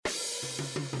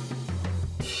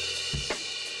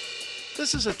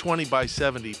This is a 20 by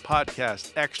 70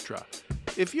 podcast extra.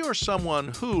 If you're someone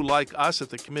who, like us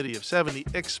at the Committee of 70,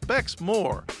 expects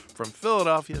more from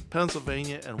Philadelphia,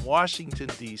 Pennsylvania, and Washington,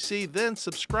 D.C., then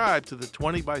subscribe to the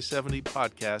 20 by 70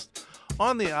 podcast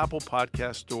on the Apple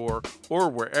Podcast Store or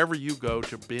wherever you go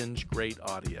to binge great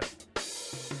audio.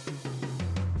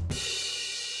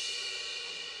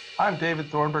 I'm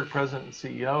David Thornburg, President and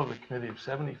CEO of the Committee of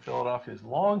 70, Philadelphia's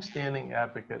long-standing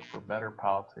advocate for better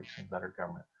politics and better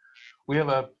government. We have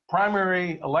a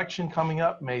primary election coming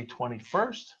up May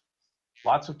 21st.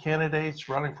 Lots of candidates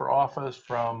running for office,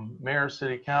 from mayor,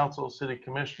 city council, city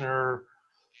commissioner,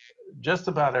 just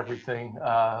about everything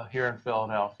here in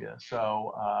Philadelphia.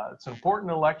 So it's an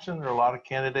important election. There are a lot of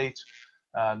candidates.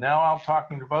 Now I'm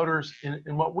talking to voters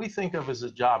in what we think of as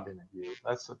a job interview.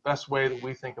 That's the best way that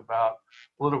we think about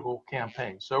political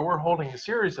campaigns. So we're holding a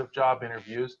series of job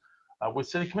interviews with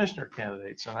city commissioner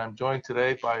candidates. And I'm joined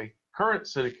today by current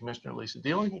City Commissioner Lisa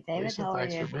Deeley. Hey, David, Lisa, how are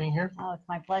thanks you? for being here. Oh, it's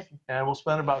my pleasure. And we'll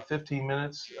spend about 15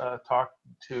 minutes talking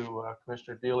to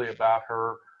Commissioner Deeley about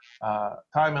her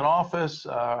time in office,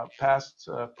 past,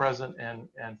 present,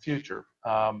 and future.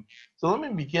 So let me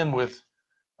begin with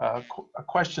a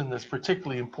question that's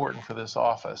particularly important for this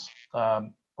office. A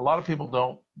lot of people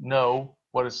don't know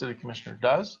what a city commissioner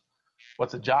does, what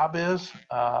the job is.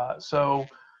 So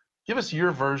give us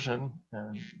your version,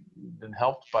 and you've been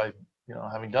helped by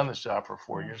having done this job for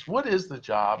 4 years. What is the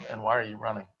job, and why are you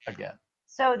running again?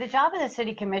 So the job of the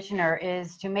city commissioner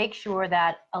is to make sure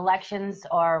that elections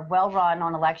are well run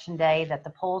on election day, that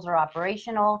the polls are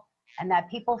operational, and that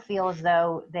people feel as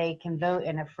though they can vote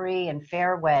in a free and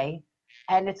fair way.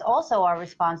 And it's also our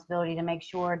responsibility to make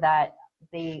sure that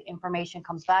the information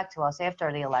comes back to us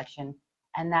after the election,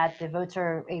 and that the votes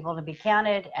are able to be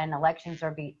counted and elections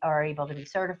are able to be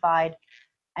certified.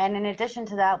 And in addition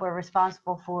to that, we're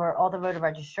responsible for all the voter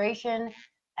registration,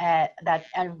 that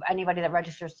anybody that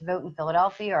registers to vote in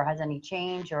Philadelphia or has any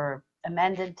change or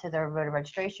amended to their voter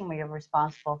registration, we are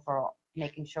responsible for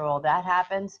making sure all that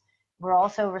happens. We're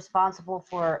also responsible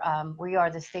for, we are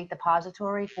the state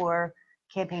depository for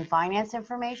campaign finance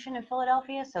information in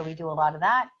Philadelphia, so we do a lot of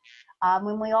that.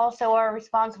 And we also are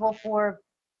responsible for,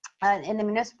 in the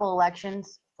municipal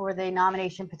elections, for the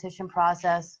nomination petition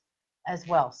process as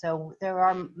well. So there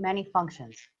are many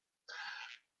functions.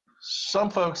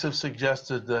 Some folks have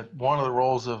suggested that one of the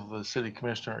roles of the city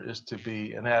commissioner is to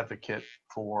be an advocate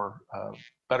for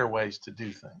better ways to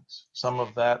do things. Some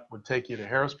of that would take you to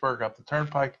Harrisburg up the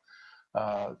Turnpike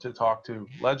to talk to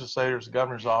legislators, the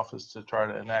governor's office, to try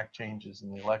to enact changes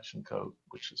in the election code,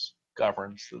 which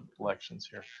governs the elections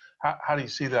here. How do you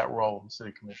see that role in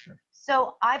city commissioner?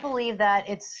 So I believe that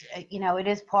it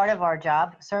is part of our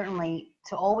job, certainly,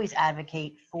 to always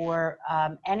advocate for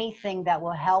anything that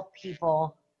will help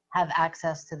people have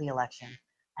access to the election.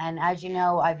 And as you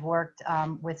know, I've worked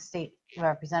with State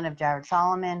Representative Jared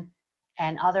Solomon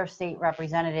and other state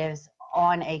representatives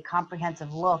on a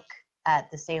comprehensive look at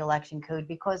the state election code,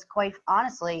 because quite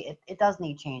honestly, it does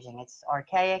need changing. It's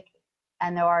archaic,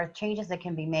 and there are changes that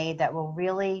can be made that will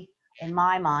really, in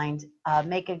my mind,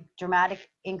 make a dramatic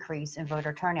increase in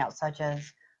voter turnout, such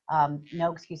as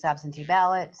no excuse absentee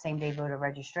ballot, same-day voter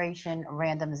registration,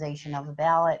 randomization of the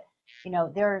ballot.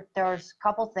 There's a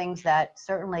couple things that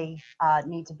certainly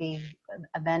need to be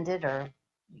amended or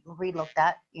re-looked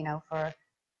at,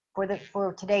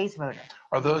 for today's voter.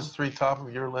 Are those three top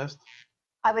of your list?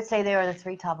 I would say they are the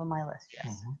three top of my list,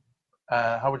 yes.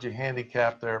 Mm-hmm. How would you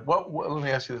handicap there? Let me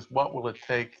ask you this: what will it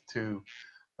take to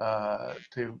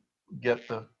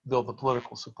build the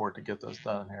political support to get those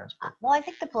done in Harrisburg? Well, I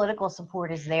think the political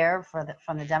support is there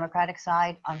from the Democratic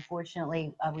side.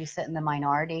 Unfortunately, we sit in the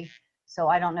minority, so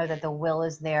I don't know that the will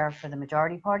is there for the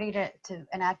majority party to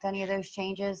enact any of those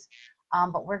changes.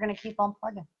 But we're going to keep on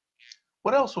plugging.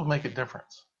 What else will make a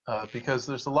difference? Because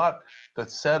there's a lot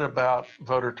that's said about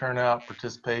voter turnout,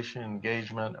 participation,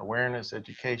 engagement, awareness,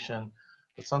 education,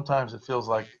 but sometimes it feels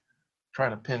like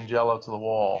trying to pin Jello to the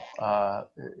wall.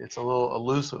 It's a little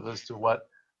elusive as to what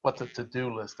the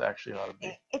to-do list actually ought to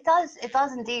be. It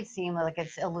does indeed seem like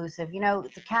it's elusive.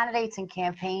 The candidates and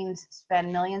campaigns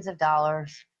spend millions of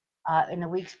dollars in the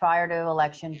weeks prior to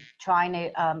election trying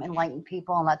to enlighten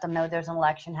people and let them know there's an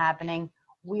election happening.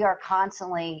 We are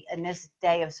constantly, in this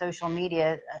day of social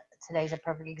media, today's a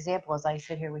perfect example as I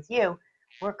sit here with you,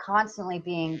 we're constantly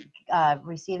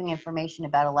receiving information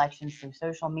about elections through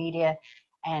social media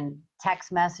and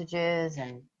text messages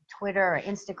and Twitter or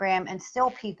Instagram, and still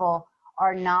people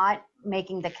are not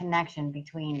making the connection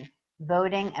between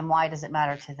voting and why does it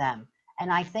matter to them.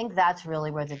 And I think that's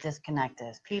really where the disconnect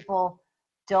is. People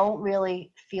don't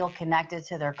really feel connected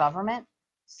to their government.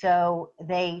 so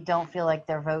they don't feel like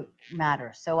their vote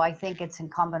matters. So I think it's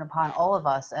incumbent upon all of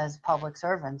us as public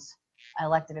servants,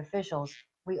 elected officials,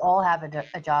 we all have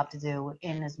a job to do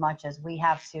in as much as we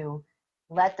have to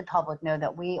let the public know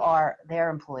that we are their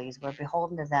employees, we're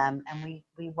beholden to them, and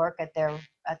we work at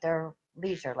their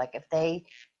leisure. Like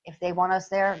if they want us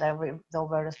there, they'll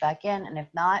vote us back in, and if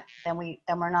not, then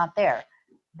we're not there.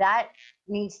 That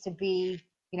needs to be,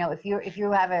 if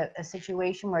you have a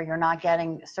situation where you're not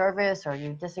getting service or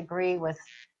you disagree with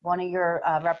one of your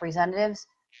representatives,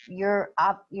 you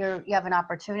have an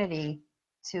opportunity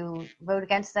to vote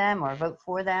against them or vote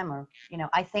for them, or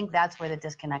I think that's where the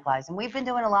disconnect lies. And we've been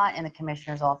doing a lot in the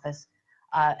commissioner's office.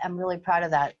 I'm really proud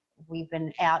of that. We've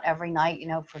been out every night,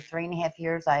 for 3.5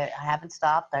 years. I haven't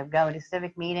stopped. I've gone to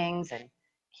civic meetings and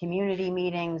community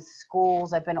meetings,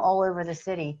 schools. I've been all over the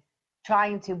city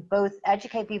trying to both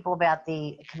educate people about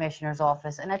the commissioner's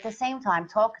office and at the same time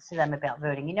talk to them about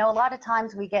voting. A lot of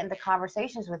times we get into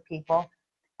conversations with people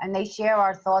and they share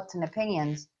our thoughts and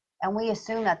opinions, and we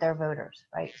assume that they're voters,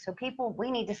 right? So we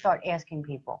need to start asking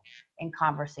people in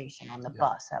conversation on the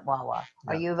bus at Wawa,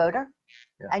 are you a voter?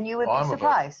 Yeah. And you would be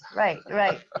surprised, right?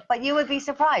 But you would be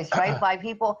surprised, right? By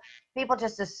people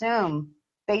just assume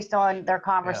based on their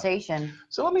conversation. Yeah.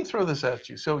 So let me throw this at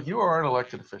you. So you are an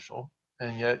elected official,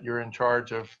 and yet you're in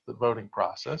charge of the voting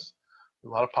process. A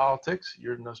lot of politics.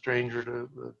 You're no stranger to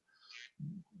the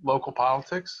local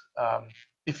politics.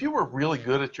 If you were really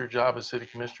good at your job as city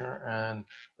commissioner, and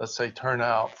let's say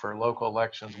turnout for local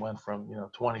elections went from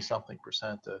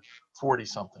 20-something% to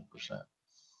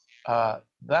 40-something%,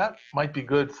 that might be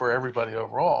good for everybody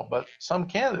overall. But some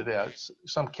candidates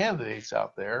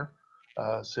out there,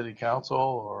 city council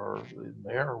or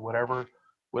mayor or whatever,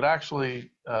 would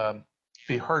actually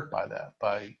be hurt by that,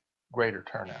 by greater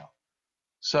turnout.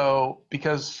 So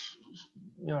because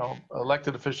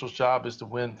elected officials' job is to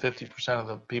win 50% of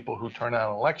the people who turn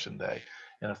out on election day.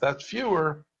 And if that's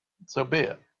fewer, so be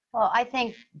it. Well, I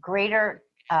think greater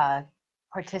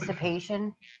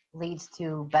participation leads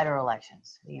to better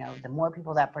elections. The more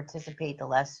people that participate, the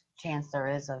less chance there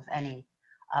is of any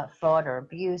fraud or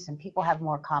abuse, and people have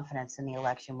more confidence in the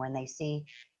election when they see,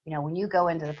 when you go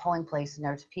into the polling place and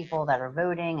there's people that are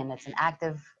voting and it's an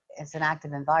active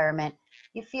environment,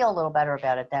 you feel a little better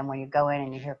about it than when you go in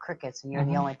and you hear crickets and you're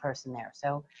the only person there.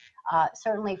 So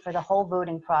certainly for the whole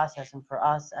voting process and for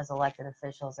us as elected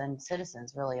officials and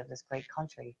citizens really of this great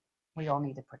country, we all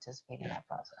need to participate in that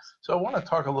process. So I want to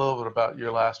talk a little bit about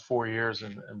your last 4 years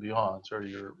and beyond, sort of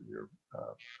your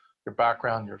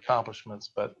background, your accomplishments,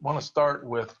 but I want to start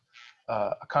with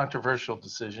a controversial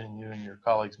decision you and your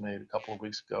colleagues made a couple of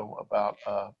weeks ago about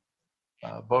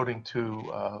voting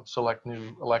to select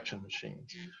new election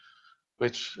machines,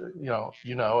 which,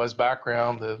 as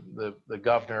background, the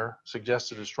governor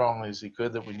suggested as strongly as he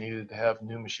could that we needed to have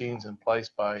new machines in place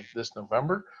by this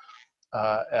November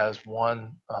as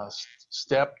one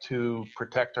step to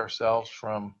protect ourselves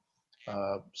from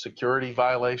security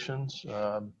violations.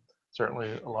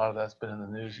 Certainly a lot of that's been in the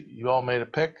news. You all made a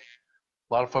pick.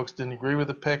 A lot of folks didn't agree with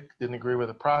the pick, didn't agree with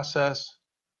the process.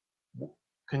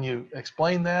 Can you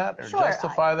explain that or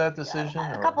justify that decision?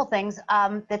 A couple things.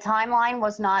 The timeline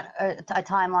was not a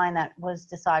timeline that was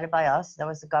decided by us. That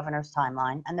was the governor's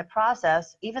timeline. And the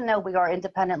process, even though we are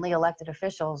independently elected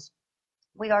officials,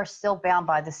 we are still bound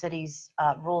by the city's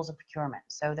rules of procurement.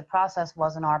 So the process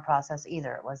wasn't our process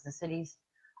either. It was the city's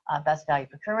best value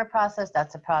procurement process.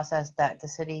 That's a process that the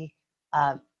city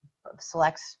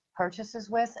selects purchases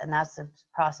with, and that's the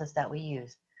process that we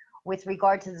use. With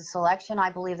regard to the selection, I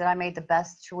believe that I made the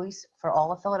best choice for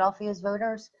all of Philadelphia's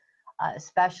voters,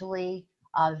 especially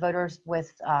voters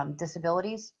with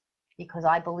disabilities, because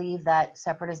I believe that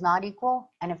separate is not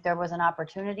equal. And if there was an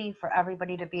opportunity for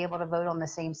everybody to be able to vote on the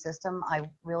same system, I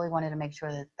really wanted to make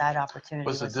sure that that opportunity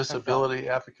was the disability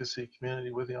advocacy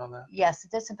community with you on that? Yes, the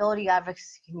disability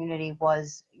advocacy community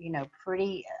was,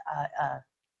 pretty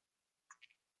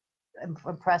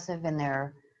impressive in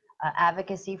their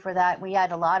advocacy for that. We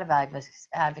had a lot of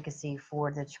advocacy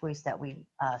for the choice that we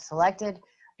selected.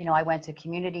 I went to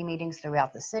community meetings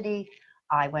throughout the city.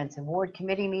 I went to ward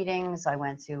committee meetings. I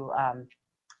went to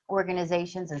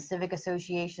organizations and civic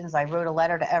associations. I wrote a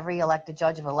letter to every elected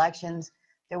judge of elections.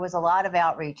 There was a lot of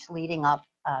outreach leading up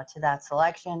to that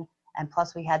selection. And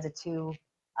plus we had the 2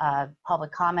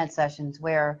 public comment sessions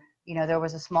where, there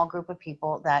was a small group of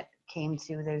people that came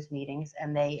to those meetings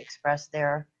and they expressed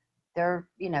their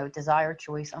desired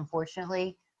choice.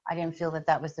 Unfortunately, I didn't feel that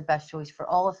that was the best choice for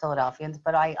all of Philadelphians,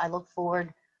 but I look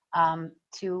forward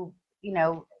to,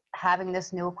 having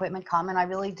this new equipment come. And I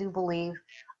really do believe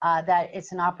that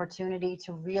it's an opportunity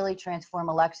to really transform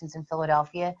elections in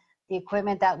Philadelphia. The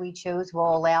equipment that we chose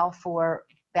will allow for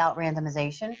ballot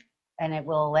randomization, and it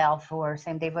will allow for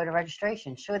same-day voter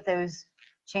registration. Should those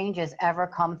changes ever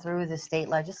come through the state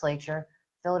legislature,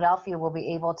 Philadelphia will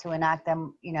be able to enact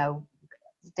them,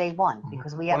 day one,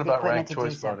 because we have What the about equipment ranked to do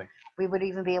choice so. voting? We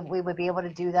would be able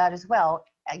to do that as well,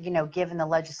 given the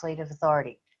legislative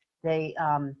authority. The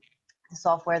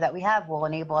software that we have will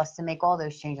enable us to make all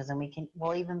those changes, and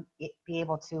we'll even be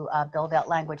able to build out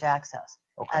language access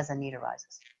as a need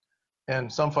arises.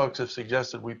 And some folks have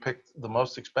suggested we pick the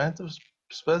most expensive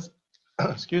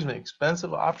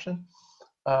option,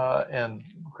 and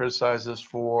criticize us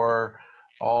for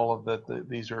all of that.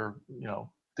 These are,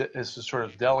 it's a sort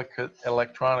of delicate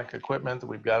electronic equipment that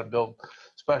we've got to build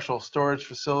special storage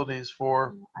facilities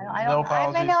for. No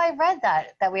apologies. I know I read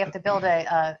that we have to build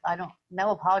no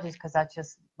apologies, because that's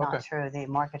just not true. The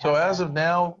market. So as of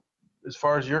now, as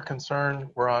far as you're concerned,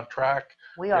 we're on track.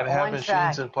 We are going to have on machines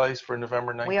track. in place for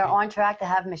November 19th. We are on track to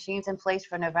have machines in place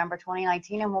for November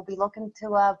 2019, and we'll be looking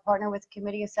to partner with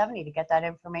Committee of 70 to get that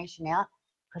information out,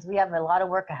 because we have a lot of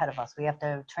work ahead of us. We have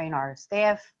to train our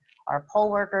staff, our poll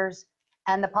workers,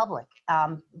 and the public.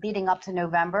 Leading up to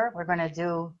November, we're going to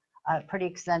do pretty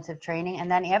extensive training, and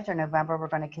then after November, we're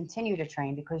going to continue to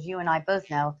train, because you and I both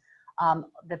know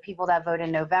the people that vote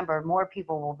in November, more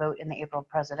people will vote in the April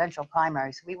presidential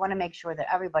primary. So we want to make sure that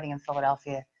everybody in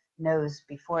Philadelphia knows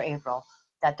before April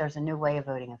that there's a new way of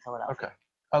voting in Philadelphia.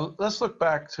 Okay. Let's look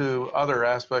back to other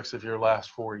aspects of your last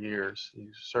 4 years.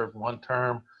 You served one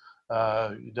term.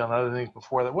 You've done other things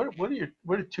before that. What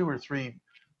are 2 or 3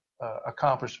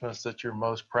 accomplishments that you're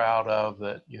most proud of,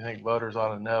 that you think voters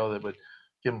ought to know, that would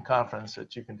give them confidence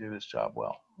that you can do this job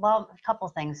well? Well, a couple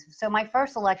things. So my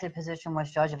first elected position was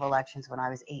judge of elections when I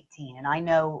was 18, and I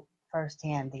know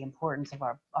firsthand the importance of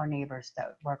our neighbors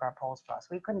that work our polls for us.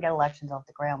 We couldn't get elections off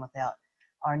the ground without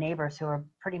our neighbors, who are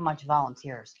pretty much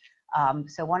volunteers.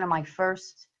 So one of my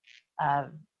first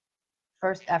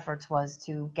efforts was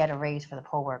to get a raise for the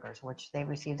poll workers, which they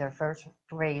received their first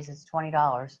raise. It's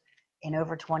 $20 in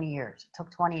over 20 years. It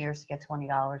took 20 years to get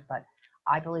 $20, but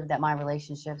I believe that my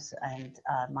relationships and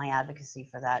my advocacy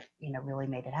for that, really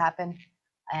made it happen,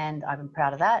 and I'm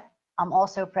proud of that. I'm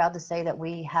also proud to say that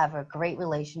we have a great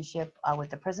relationship with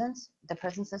the prison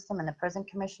system and the prison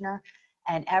commissioner.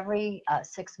 And every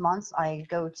 6 months, I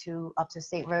go up to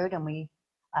State Road, and we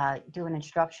do an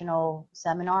instructional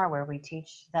seminar where we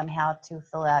teach them how to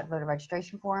fill out voter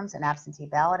registration forms and absentee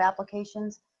ballot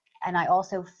applications. And I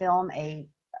also film a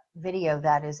video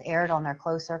that is aired on their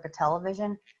closed circuit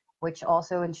television, which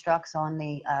also instructs on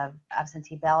the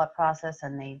absentee ballot process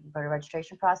and the voter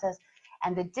registration process.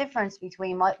 And the difference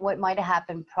between what might have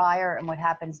happened prior and what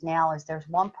happens now is there's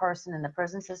one person in the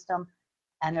prison system,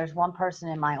 and there's one person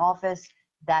in my office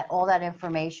that all that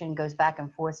information goes back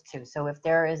and forth to. So if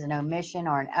there is an omission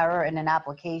or an error in an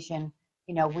application,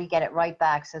 we get it right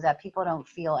back, so that people don't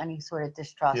feel any sort of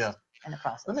distrust in the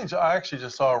process. I actually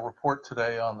just saw a report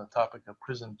today on the topic of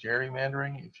prison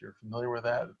gerrymandering, if you're familiar with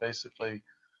that. Basically,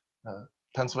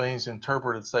 Pennsylvania's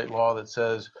interpreted state law that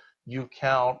says you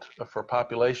count for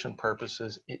population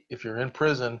purposes if you're in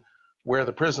prison where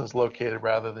the prison is located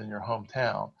rather than your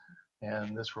hometown.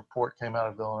 And this report came out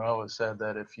of Villanova, said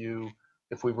that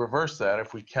if we reverse that,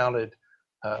 if we counted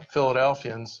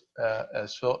Philadelphians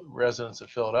as residents of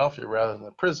Philadelphia rather than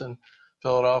the prison,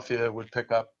 Philadelphia would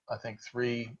pick up, I think,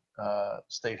 3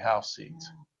 state house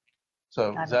seats.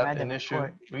 So is that an issue?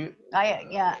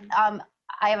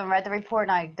 I haven't read the report,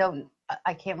 and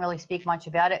I can't really speak much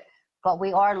about it, but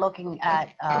we are looking at,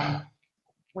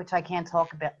 which I can't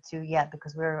talk about yet,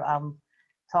 because we're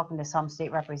talking to some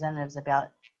state representatives about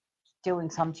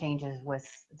doing some changes with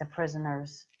the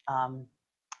prisoners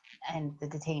and the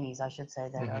detainees, I should say,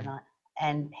 that are not,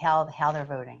 and how they're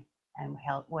voting, and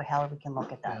how we can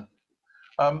look at that.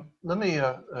 Yeah. Let me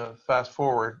fast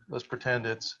forward. Let's pretend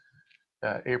it's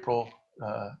April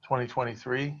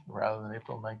 2023 rather than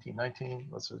April 1919.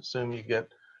 Let's assume you get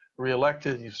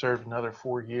reelected. You've served another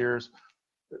 4 years.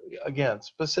 Again,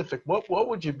 specific. What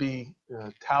would you be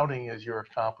touting as your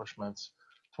accomplishments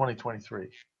 2023?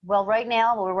 Well, right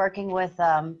now we're working with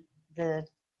the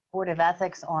Board of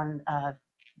Ethics on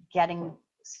getting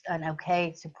an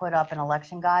okay to put up an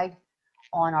election guide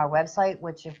on our website,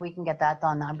 which if we can get that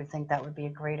done, I would think that would be a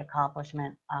great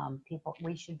accomplishment.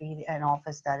 We should be an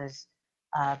office that is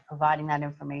providing that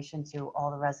information to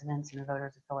all the residents and the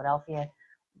voters of Philadelphia.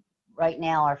 Right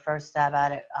now, our first stab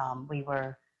at it, we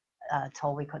were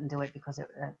told we couldn't do it because it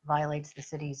violates the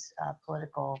city's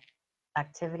political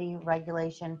activity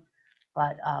regulation,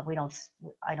 but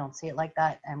I don't see it like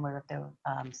that, and we're to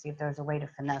see if there's a way to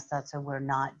finesse that so we're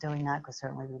not doing that, because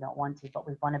certainly we don't want to, but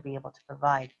we want to be able to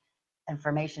provide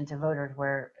information to voters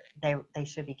where they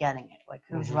should be getting it, like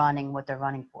who's Mhm. running, what they're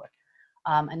running for.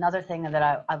 Another thing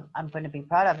that I'm going to be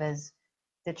proud of is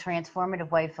the transformative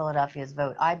way Philadelphia's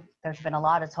vote. There's been a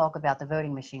lot of talk about the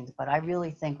voting machines, but I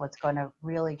really think what's going to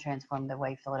really transform the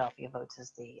way Philadelphia votes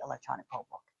is the electronic poll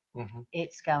book. Mhm.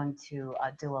 It's going to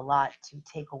do a lot to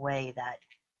take away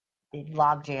the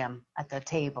logjam at the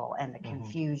table and the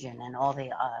confusion and all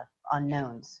the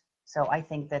unknowns. So I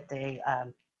think that the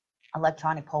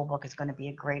electronic poll book is going to be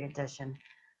a great addition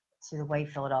to the way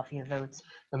Philadelphia votes.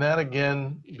 And that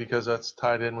again, because that's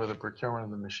tied in with the procurement of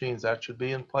the machines, that should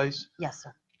be in place Yes,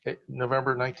 sir.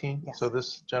 November 19th. Yes. So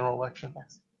this general election.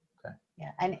 Yes. Okay.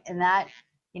 Yeah, and that,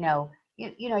 you know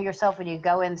yourself when you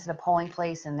go into the polling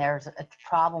place and there's a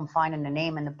problem finding the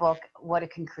name in the book, what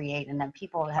it can create, and then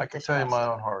people have I can tell you distrust.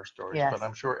 my own horror stories, Yes. but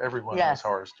I'm sure everyone Yes. has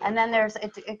horror stories. And then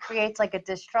it creates like a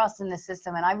distrust in the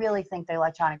system, and I really think the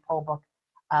electronic poll book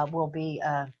will be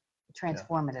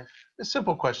transformative. A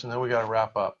simple question, then we got to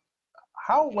wrap up.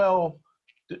 How well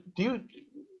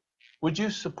would you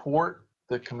support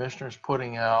the commissioners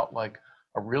putting out like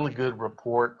a really good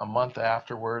report a month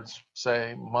afterwards,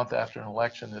 say a month after an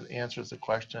election, that answers the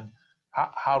question,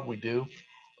 how'd we do?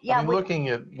 Yeah, I mean, looking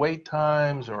at wait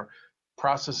times or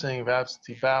processing of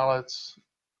absentee ballots,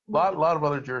 a lot of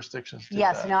other jurisdictions do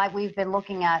yes, that. we've been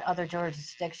looking at other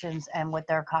jurisdictions and what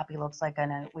their copy looks like,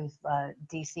 and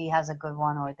DC has a good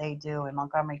one, or they do, and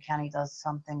Montgomery County does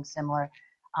something similar.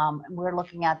 We're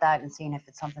looking at that and seeing if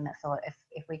it's something that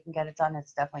if we can get it done,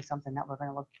 it's definitely something that we're going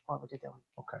to look forward to doing.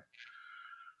 Okay.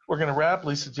 We're going to wrap.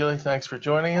 Lisa, Deeley, thanks for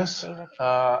joining us.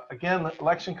 Again, the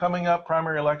election coming up,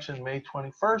 primary election May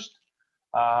 21st.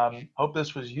 Hope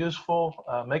this was useful.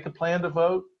 Make a plan to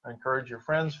vote. Encourage your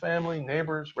friends, family,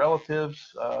 neighbors,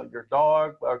 relatives, your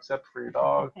dog, well, except for your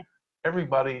dog,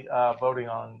 everybody voting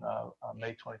on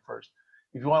May 21st.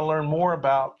 If you want to learn more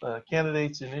about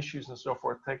candidates and issues and so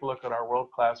forth, take a look at our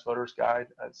world-class voters guide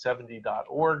at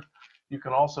 70.org. You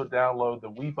can also download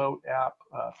the WeVote app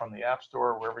from the App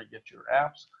Store, wherever you get your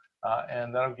apps,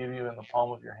 and that'll give you in the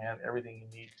palm of your hand everything you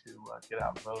need to get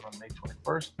out and vote on May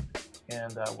 21st.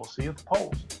 And we'll see you at the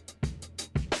polls.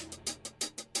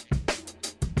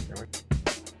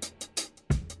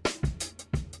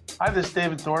 Hi, this is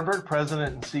David Thornburg,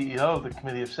 President and CEO of the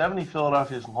Committee of 70,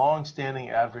 Philadelphia's long-standing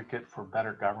advocate for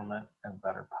better government and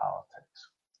better politics.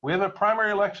 We have a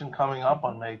primary election coming up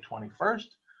on May 21st.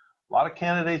 A lot of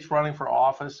candidates running for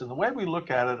office, and the way we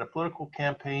look at it, a political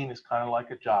campaign is kind of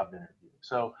like a job interview.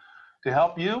 So to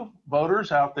help you,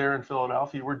 voters out there in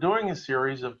Philadelphia, we're doing a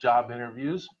series of job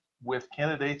interviews with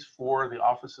candidates for the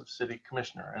office of City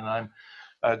Commissioner. And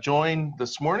I'm joined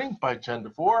this morning by Jen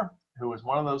Devor, who is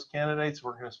one of those candidates.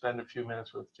 We're going to spend a few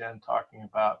minutes with Jen talking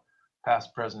about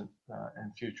past, present,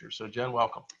 and future. So Jen,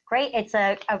 welcome. Great. It's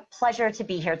a pleasure to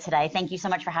be here today. Thank you so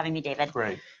much for having me, David.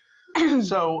 Great.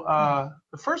 So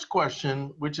the first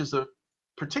question, which is a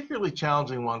particularly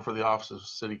challenging one for the office of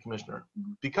City Commissioner,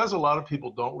 because a lot of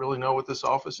people don't really know what this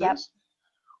office is.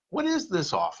 What is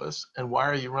this office and why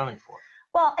are you running for it?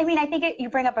 Well, I mean, I think you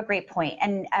bring up a great point.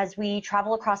 And as we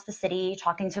travel across the city,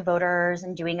 talking to voters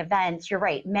and doing events, you're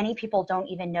right. Many people don't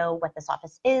even know what this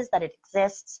office is, that it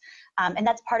exists. And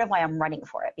that's part of why I'm running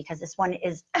for it, because this one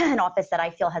is an office that I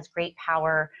feel has great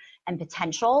power and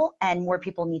potential, and more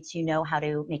people need to know how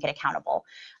to make it accountable.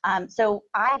 So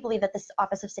I believe that this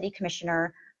Office of City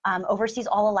Commissioner oversees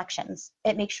all elections.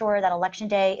 It makes sure that election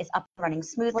day is up and running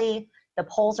smoothly, the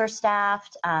polls are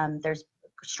staffed, there's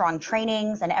strong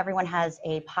trainings, and everyone has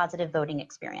a positive voting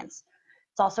experience.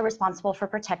 It's also responsible for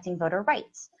protecting voter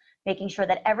rights, making sure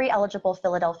that every eligible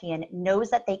Philadelphian knows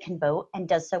that they can vote and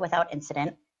does so without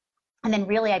incident. And then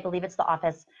really, I believe it's the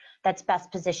office that's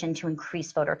best positioned to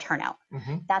increase voter turnout.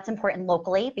 That's important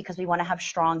locally because we want to have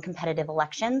strong competitive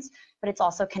elections, but it's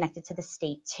also connected to the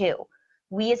state too.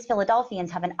 We as Philadelphians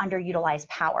have an underutilized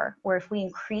power, where if we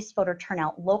increase voter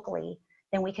turnout locally,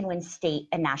 then we can win state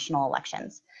and national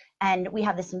elections. And we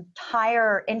have this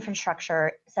entire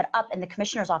infrastructure set up in the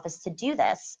commissioner's office to do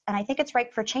this. And I think it's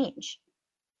ripe for change.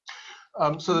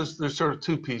 So there's sort of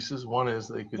two pieces. One is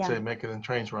that you could say make it and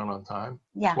trains run on time.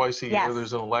 Twice a year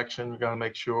there's an election. You got to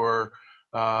make sure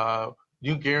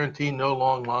you guarantee no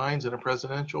long lines in a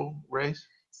presidential race.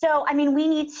 So, I mean, we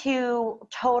need to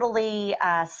totally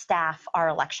staff our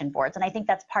election boards. And I think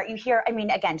that's part you hear. I mean,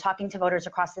 again, talking to voters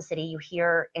across the city, you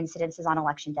hear incidences on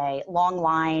election day, long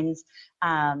lines,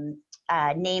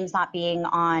 names not being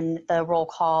on the roll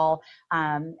call,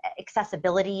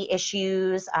 accessibility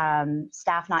issues,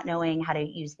 staff not knowing how to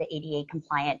use the ADA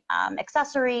compliant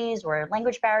accessories or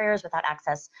language barriers without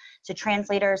access to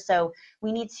translators. So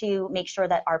we need to make sure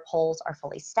that our polls are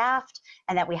fully staffed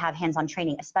and that we have hands-on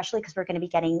training, especially because we're going to be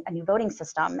getting a new voting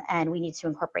system and we need to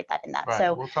incorporate that in that. Right.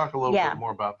 So we'll talk a little bit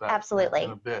more about that absolutely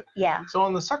in a bit. Yeah. So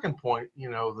on the second point, you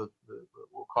know,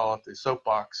 we'll call it the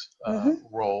soapbox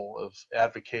role of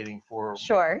advocating for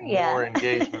more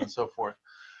engagement and so forth.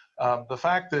 The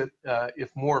fact that if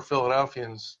more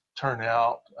Philadelphians turn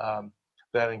out,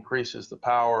 that increases the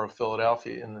power of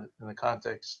Philadelphia in the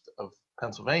context of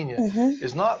Pennsylvania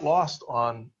is not lost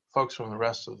on folks from the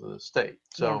rest of the state.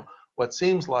 So what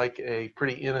seems like a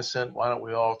pretty innocent, why don't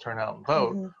we all turn out and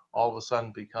vote, all of a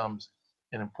sudden becomes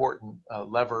an important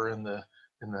lever in the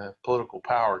political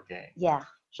power game. Yeah.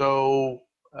 So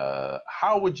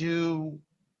how would you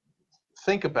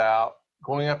think about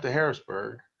going up to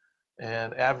Harrisburg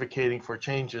and advocating for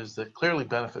changes that clearly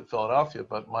benefit Philadelphia,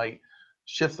 but might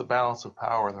shift the balance of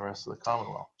power in the rest of the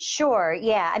Commonwealth? Sure.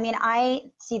 Yeah. I mean, I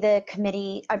see the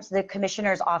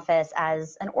commissioner's office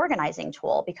as an organizing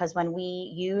tool, because when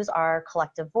we use our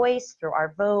collective voice through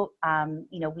our vote,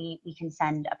 you know, we can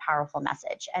send a powerful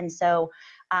message. And so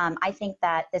I think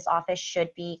that this office should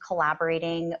be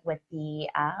collaborating with the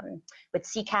with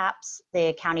CCAPS,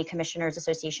 the County Commissioners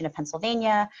Association of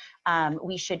Pennsylvania.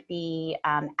 We should be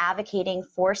advocating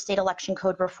for state election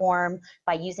code reform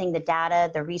by using the data,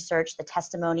 the research, the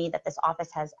testimony that this office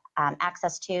has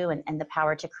access to and the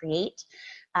power to create.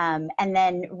 And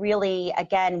then really,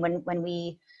 again, when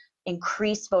we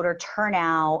increase voter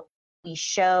turnout, we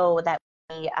show that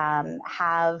we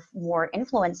have more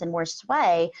influence and more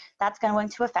sway, that's going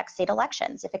to affect state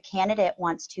elections. If a candidate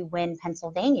wants to win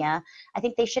Pennsylvania, I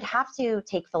think they should have to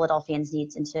take Philadelphians'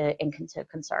 needs into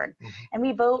concern. And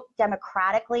we vote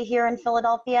democratically here in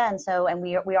Philadelphia, and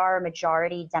we are a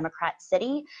majority Democrat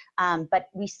city, but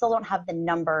we still don't have the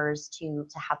numbers to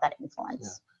have that influence.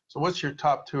 Yeah. So what's your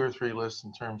top 2 or 3 lists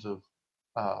in terms of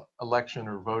election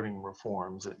or voting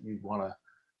reforms that you want to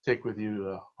take with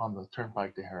you on the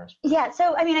turnpike to Harrisburg? Yeah,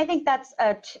 so I mean, I think that's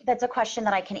a question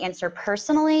that I can answer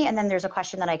personally, and then there's a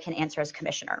question that I can answer as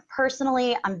commissioner.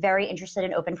 Personally, I'm very interested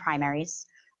in open primaries,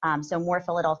 so more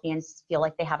Philadelphians feel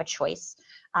like they have a choice.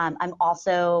 I'm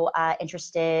also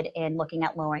interested in looking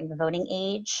at lowering the voting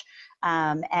age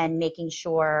and making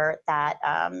sure that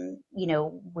you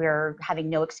know, we're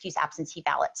having no excuse absentee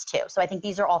ballots too. So I think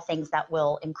these are all things that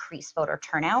will increase voter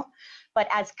turnout. But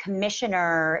as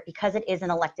commissioner, because it is an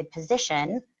elected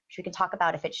position, which we can talk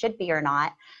about if it should be or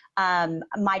not,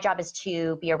 my job is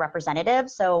to be a representative.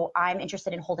 So I'm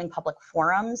interested in holding public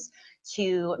forums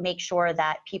to make sure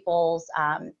that people's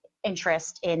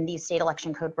interest in these state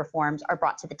election code reforms are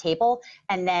brought to the table,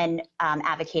 and then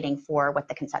advocating for what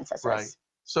the consensus is.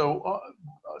 So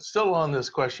still on this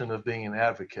question of being an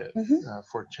advocate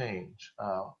for change,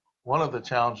 one of the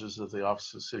challenges of the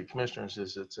Office of City Commissioners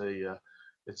is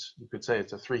you could say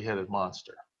it's a 3-headed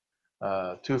monster.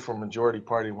 2 from majority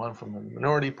party, 1 from the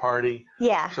minority party.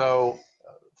 Yeah. So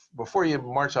before you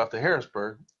march off to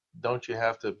Harrisburg, don't you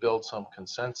have to build some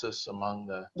consensus among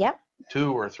the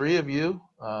 2 or 3 of you?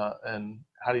 And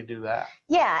how do you do that?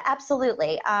 Yeah,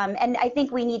 absolutely. And I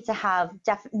think we need to have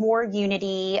more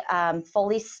unity,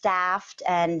 fully staffed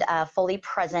and fully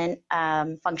present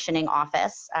functioning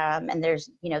office. And there's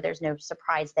no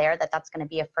surprise there that that's going to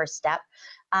be a first step.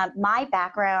 My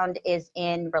background is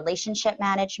in relationship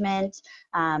management.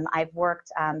 I've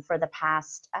worked for the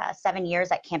past 7 years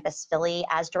at Campus Philly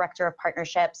as director of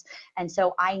partnerships. And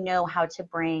so I know how to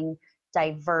bring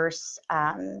diverse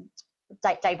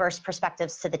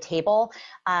perspectives to the table.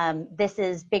 This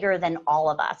is bigger than all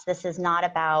of us. This is not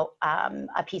about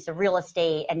a piece of real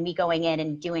estate and me going in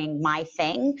and doing my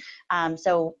thing.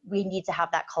 So we need to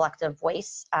have that collective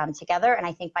voice together. And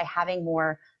I think by having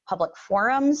more public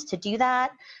forums to do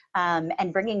that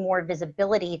and bringing more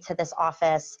visibility to this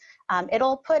office,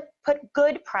 it'll put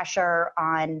good pressure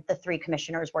on the 3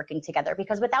 commissioners working together,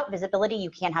 because without visibility, you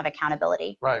can't have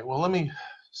accountability. Right. Well,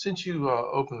 since you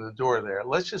opened the door there,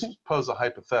 let's just pose a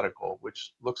hypothetical,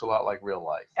 which looks a lot like real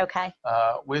life. Okay.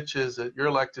 Which is that you're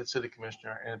elected city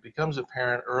commissioner and it becomes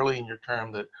apparent early in your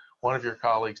term that one of your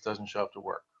colleagues doesn't show up to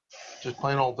work. just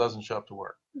plain old doesn't show up to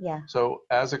work. Yeah. So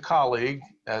as a colleague,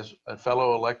 as a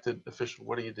fellow elected official,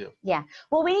 what do you do? Yeah.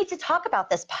 Well, we need to talk about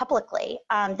this publicly.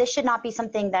 This should not be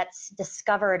something that's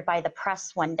discovered by the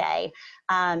press one day.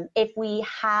 If we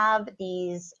have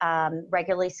these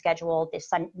regularly scheduled,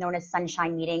 known as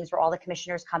sunshine meetings, where all the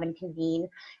commissioners come and convene,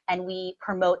 and we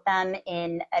promote them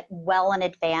well in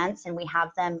advance, and we have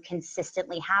them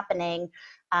consistently happening,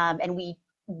 and we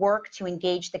work to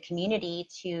engage the community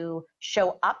to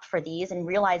show up for these and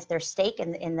realize their stake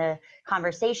in the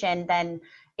conversation, then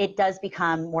it does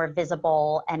become more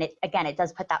visible, and it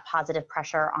does put that positive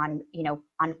pressure on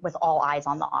with all eyes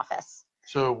on the office.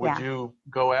 So would you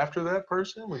go after that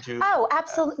person? Would you? Oh,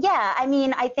 absolutely. Yeah. I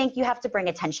mean, I think you have to bring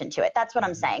attention to it. That's what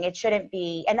I'm saying. It shouldn't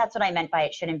be, and that's what I meant by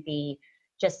it shouldn't be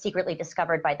just secretly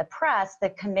discovered by the press. The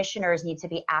commissioners need to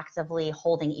be actively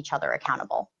holding each other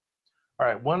accountable. All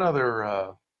right. One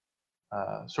other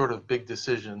sort of big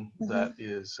decision that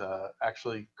is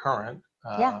actually current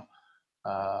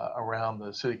around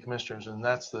the city commissioners, and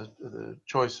that's the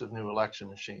choice of new election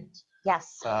machines.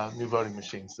 Yes. New voting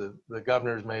machines. The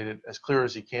governor's made it as clear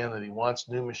as he can that he wants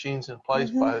new machines in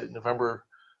place by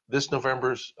this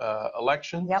November's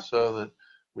election, so that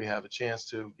we have a chance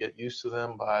to get used to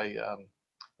them by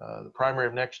the primary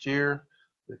of next year.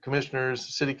 The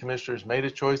city commissioners made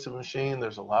a choice of machine.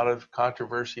 There's a lot of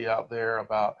controversy out there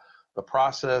about the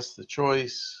process, the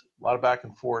choice, a lot of back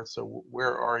and forth. So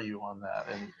where are you on that,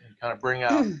 and kind of bring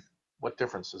out what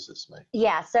difference does this make?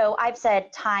 Yeah, so I've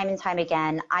said time and time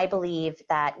again, I believe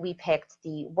that we picked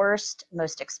the worst,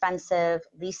 most expensive,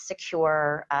 least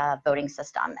secure voting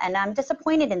system. And I'm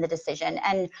disappointed in the decision.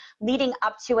 And leading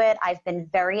up to it, I've been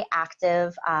very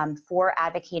active for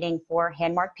advocating for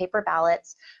hand-marked paper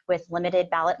ballots with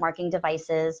limited ballot marking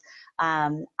devices.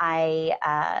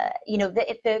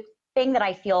 The thing that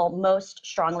I feel most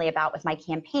strongly about with my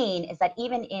campaign is that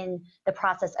even in the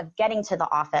process of getting to the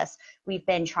office, we've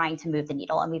been trying to move the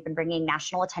needle, and we've been bringing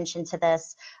national attention to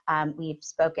this.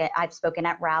 I've spoken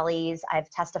at rallies, I've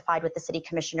testified with the city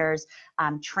commissioners,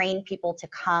 trained people to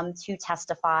come to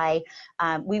testify.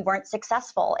 We weren't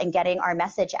successful in getting our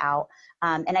message out.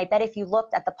 And I bet if you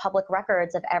looked at the public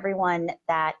records of everyone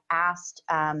that asked,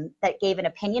 that gave an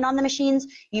opinion on the machines,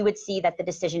 you would see that the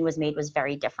decision was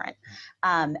very different.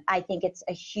 I think it's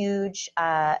a huge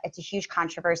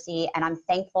controversy, and I'm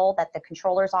thankful that the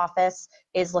Comptroller's Office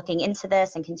is looking into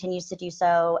this and continues to do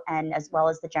so, and as well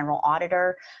as the General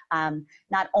Auditor.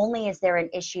 Not only is there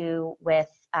an issue with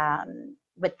the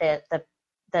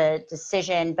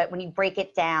decision, but when you break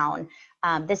it down,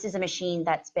 this is a machine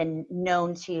that's been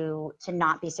known to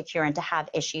not be secure and to have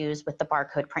issues with the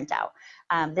barcode printout.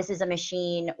 This is a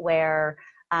machine where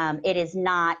it is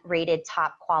not rated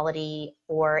top quality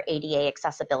for ADA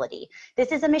accessibility.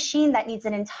 This is a machine that needs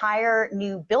an entire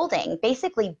new building,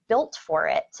 basically built for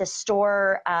it to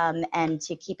store and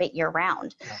to keep it year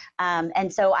round.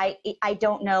 And so I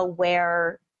don't know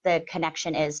where the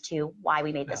connection is to why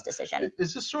we made this decision.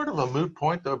 Is this sort of a moot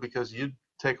point, though, because you'd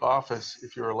take office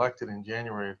if you're elected in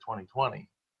January of 2020,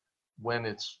 when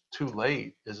it's too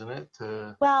late, isn't it?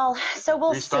 Well, so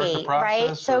we'll see,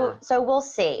 right? So we'll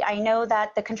see. I know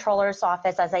that the Comptroller's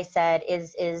Office, as I said,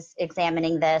 is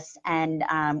examining this, and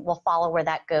we'll follow where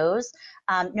that goes.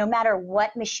 No matter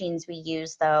what machines we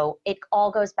use, though, it all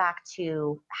goes back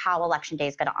to how Election Day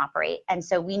is going to operate. And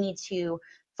so we need to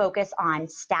focus on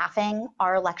staffing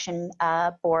our election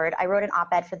board. I wrote an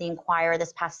op-ed for the Inquirer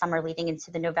this past summer leading into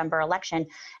the November election.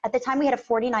 At the time, we had a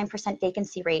 49%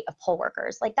 vacancy rate of poll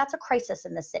workers. Like, that's a crisis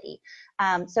in the city.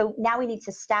 So now we need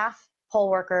to staff poll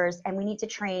workers, and we need to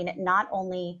train not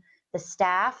only the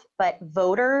staff, but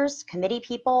voters, committee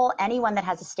people, anyone that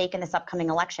has a stake in this upcoming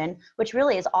election, which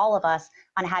really is all of us,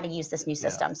 on how to use this new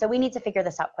system. So we need to figure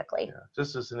this out quickly. Yeah.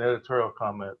 Just as an editorial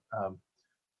comment,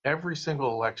 every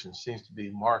single election seems to be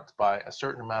marked by a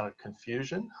certain amount of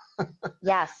confusion.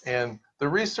 Yes. And the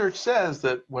research says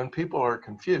that when people are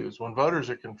confused, when voters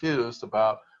are confused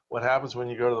about what happens when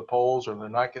you go to the polls, or they're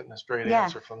not getting a straight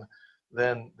answer from them,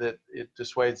 then that it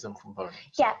dissuades them from voting.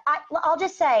 So. Yeah, I'll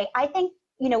just say, I think,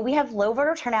 we have low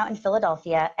voter turnout in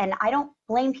Philadelphia, and I don't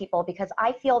blame people, because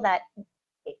I feel that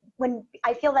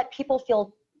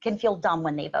people can feel dumb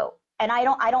when they vote. And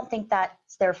I don't think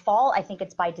that's their fault. I think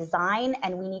it's by design,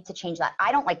 and we need to change that.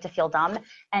 I don't like to feel dumb.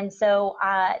 And so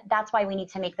that's why we need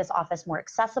to make this office more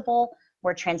accessible,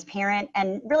 more transparent.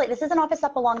 And really, this is an office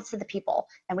that belongs to the people,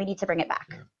 and we need to bring it back.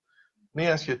 Yeah. Let me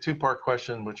ask you a two-part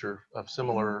question, which are of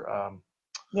similar.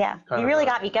 Yeah, you really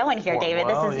got me going here, David.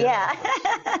 Well, this is, yeah.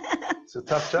 It's a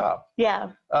tough job. Yeah.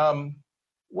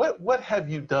 What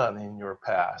have you done in your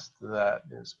past that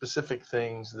specific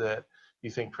things that you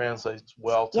think translates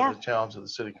well to the challenge of the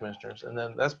city commissioners. And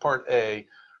then that's part A.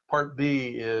 Part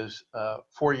B is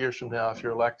 4 years from now, if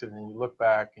you're elected and you look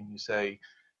back and you say,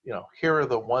 you know, here are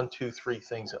the 1, 2, 3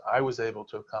 things that I was able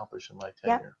to accomplish in my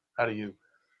tenure. How do you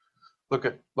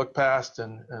look past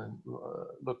and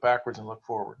look backwards and look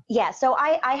forward? Yeah, so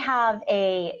I have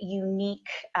a unique,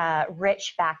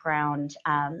 rich background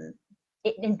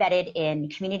embedded in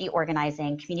community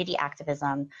organizing, community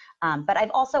activism, but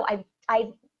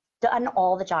I've done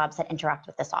all the jobs that interact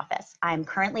with this office. I'm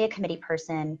currently a committee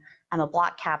person. I'm a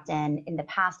block captain. In the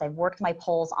past, I've worked my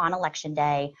polls on election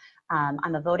day.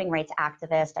 I'm a voting rights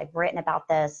activist. I've written about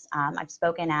this. I've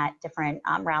spoken at different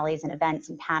rallies and events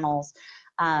and panels.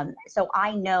 So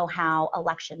I know how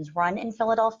elections run in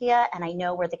Philadelphia, and I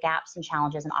know where the gaps and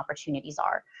challenges and opportunities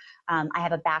are. I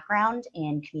have a background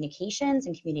in communications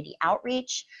and community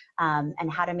outreach, and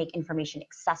how to make information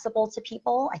accessible to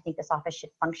people. I think this office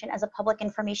should function as a public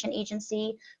information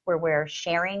agency where we're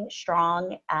sharing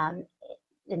strong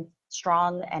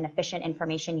and efficient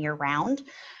information year round.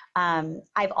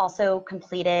 I've also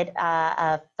completed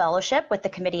a fellowship with the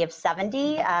Committee of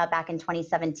 70 back in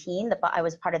 2017. I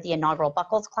was part of the inaugural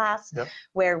Buckles class,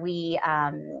 where we,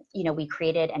 we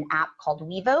created an app called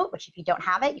WeVote, which if you don't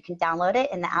have it, you can download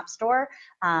it in the App Store,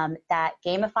 that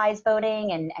gamifies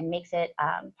voting and makes it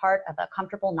part of a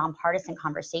comfortable, nonpartisan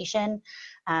conversation.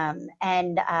 I'm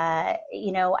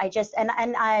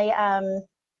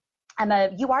a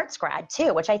UArts grad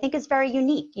too, which I think is very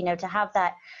unique, to have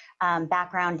that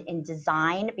background in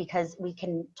design, because we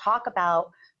can talk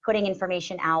about putting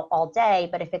information out all day,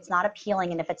 but if it's not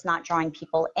appealing and if it's not drawing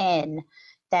people in,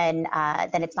 then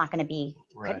it's not going to be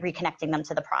reconnecting them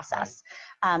to the process.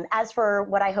 As for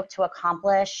what I hope to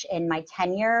accomplish in my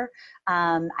tenure,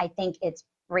 I think it's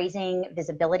raising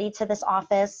visibility to this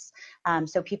office,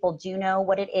 so people do know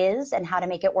what it is and how to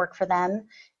make it work for them.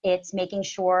 It's making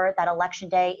sure that election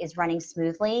day is running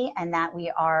smoothly and that we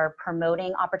are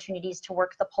promoting opportunities to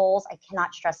work the polls. I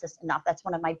cannot stress this enough. That's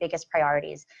one of my biggest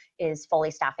priorities, is fully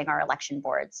staffing our election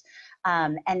boards.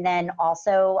 And then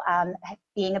also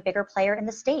being a bigger player in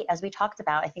the state, as we talked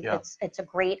about. I think it's a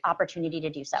great opportunity to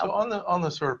do so. So on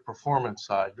the sort of performance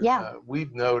side,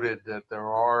 we've noted that there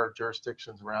are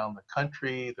jurisdictions around the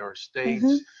country, there are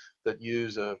states that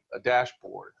use a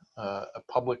dashboard, a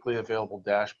publicly available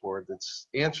dashboard that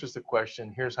answers the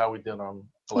question, here's how we did on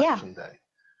election day.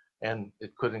 And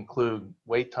it could include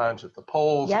wait times at the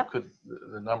polls, it could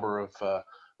the number of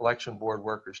election board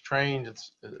workers trained,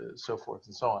 so forth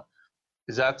and so on.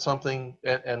 Is that something,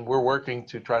 and we're working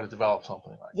to try to develop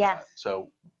something like that.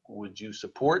 So would you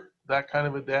support that kind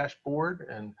of a dashboard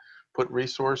and put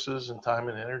resources and time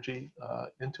and energy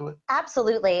into it?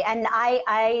 Absolutely. And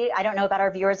I don't know about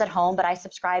our viewers at home, but I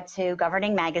subscribe to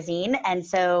Governing Magazine. And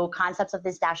so concepts of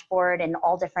this dashboard and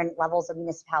all different levels of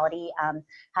municipality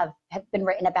have been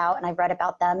written about, and I've read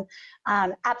about them.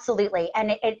 Absolutely.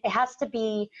 And it has to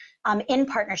be in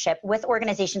partnership with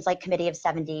organizations like Committee of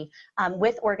 70,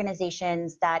 with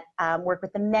organizations that work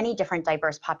with the many different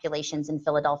diverse populations in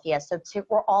Philadelphia. So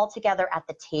we're all together at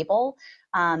the table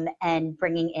and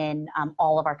bringing in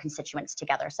all of our constituents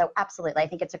together. So absolutely, I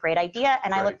think it's a great idea,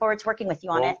 and I look forward to working with you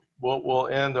on it. We'll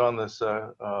end on this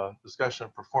discussion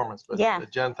of performance, but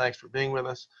Jen, thanks for being with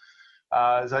us.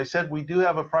 As I said, we do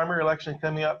have a primary election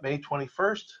coming up May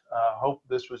 21st. Hope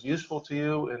this was useful to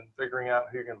you in figuring out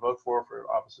who you're going to vote for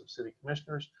Office of City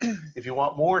Commissioners. If you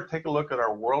want more, take a look at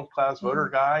our world-class voter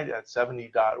guide at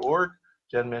 70.org.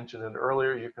 Jen mentioned it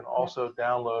earlier. You can also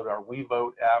download our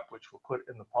WeVote app, which will put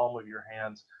in the palm of your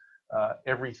hands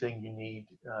everything you need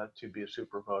to be a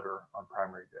super voter on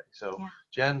primary day. So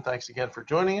Jen, thanks again for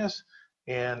joining us,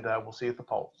 and we'll see you at the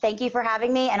polls. Thank you for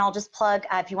having me, and I'll just plug,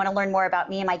 if you want to learn more about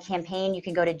me and my campaign, you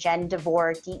can go to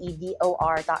Devor,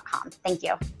 DEVOR.com. Thank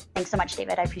you. Thanks so much,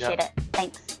 David. I appreciate it.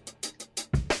 Thanks.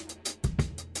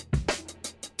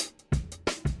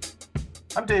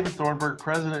 I'm David Thornburg,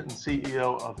 President and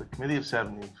CEO of the Committee of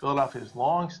 70, Philadelphia's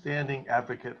long-standing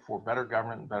advocate for better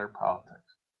government and better politics.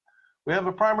 We have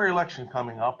a primary election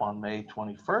coming up on May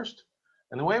 21st,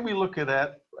 and the way we look at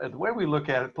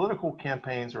it, political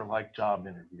campaigns are like job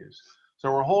interviews.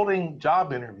 So we're holding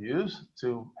job interviews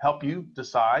to help you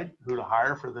decide who to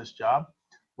hire for this job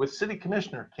with city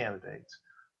commissioner candidates,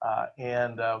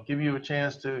 and give you a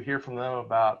chance to hear from them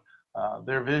about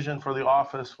their vision for the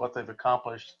office, what they've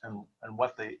accomplished, and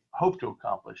what they hope to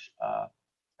accomplish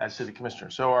as city commissioner.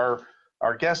 So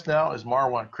our guest now is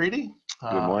Marwan Kreidie.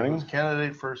 Good morning. Who's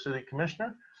candidate for city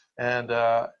commissioner. And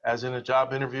as in a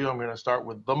job interview, I'm going to start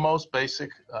with the most basic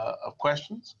of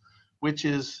questions, which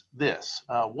is this.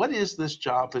 What is this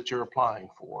job that you're applying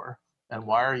for, and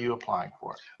why are you applying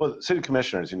for it? Well, the city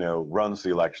commissioner, as you know, runs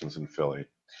the elections in Philly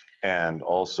and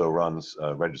also runs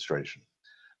registration.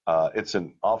 It's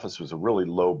an office with a really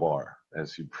low bar,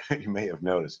 as you, you may have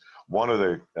noticed. One of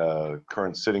the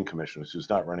current sitting commissioners, who's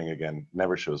not running again,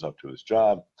 never shows up to his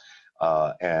job.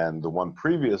 And the one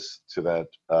previous to that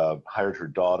hired her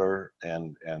daughter,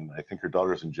 and I think her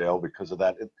daughter's in jail because of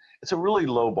that. It's a really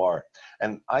low bar.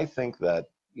 And I think that,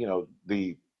 you know,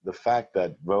 the fact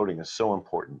that voting is so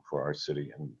important for our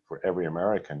city and for every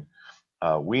American,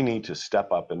 we need to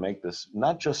step up and make this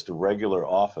not just a regular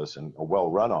office and a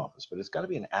well-run office, but it's got to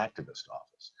be an activist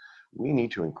office. We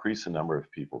need to increase the number of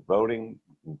people voting,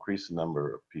 increase the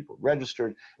number of people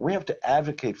registered. And we have to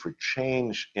advocate for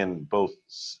change in both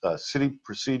city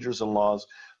procedures and laws,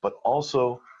 but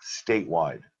also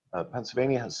statewide.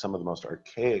 Pennsylvania has some of the most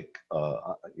archaic,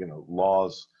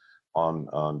 laws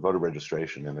on voter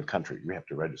registration in the country. We have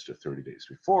to register 30 days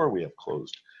before. We have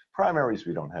closed primaries.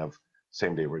 We don't have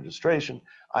same-day registration.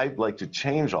 I'd like to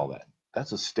change all that.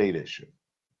 That's a state issue,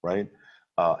 right?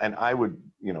 And I would,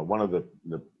 one of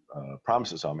the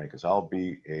promises I'll make is I'll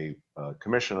be a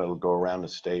commissioner that'll go around the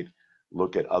state,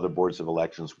 look at other boards of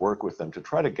elections, work with them to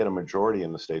try to get a majority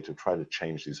in the state to try to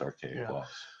change these archaic laws.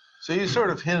 So you sort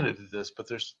of hinted at this, but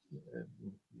there's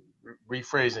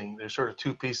rephrasing. There's sort of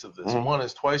two pieces of this. Mm-hmm. One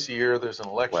is twice a year there's an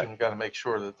election. Right. You got to make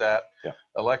sure that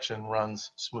election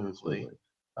runs smoothly.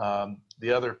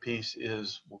 The other piece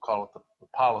is, we'll call it the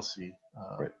policy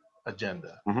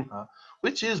agenda. Mm-hmm.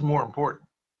 Which is more important?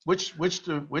 Which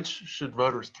should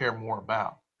voters care more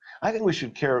about? I think we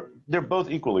should care. They're both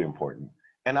equally important,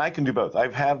 and I can do both. I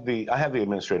have the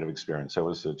administrative experience. I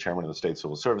was the chairman of the State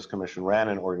Civil Service Commission, ran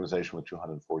an organization with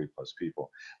 240 plus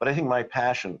people. But I think my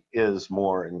passion is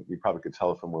more, and you probably could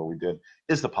tell from where we did,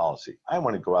 is the policy. I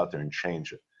want to go out there and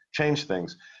change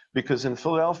things, because in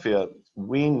Philadelphia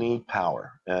we need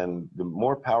power, and the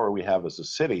more power we have as a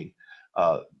city,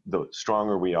 the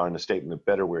stronger we are in the state and the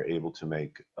better we're able to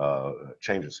make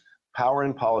changes. Power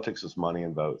in politics is money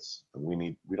and votes.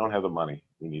 We don't have the money,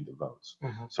 we need the votes.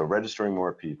 Mm-hmm. So registering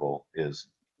more people is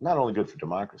not only good for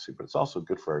democracy, but it's also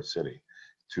good for our city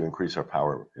to increase our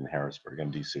power in Harrisburg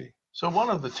and DC. So one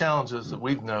of the challenges that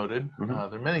we've noted, there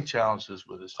are many challenges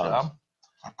with this job,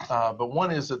 but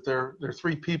one is that there are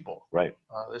three people. Right.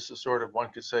 This is sort of, one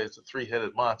could say it's a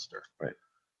three-headed monster. Right.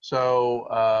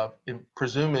 So in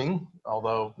presuming,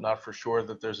 although not for sure,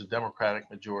 that there's a Democratic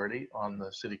majority on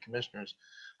the city commissioners,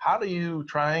 how do you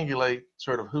triangulate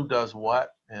sort of who does what?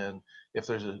 And if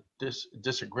there's a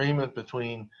disagreement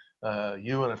between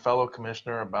you and a fellow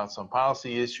commissioner about some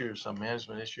policy issue or some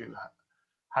management issue,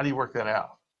 how do you work that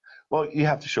out? Well, you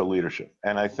have to show leadership.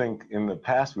 And I think in the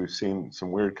past, we've seen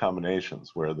some weird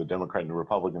combinations where the Democrat and the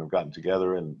Republican have gotten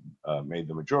together and made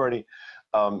the majority.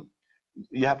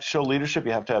 You have to show leadership.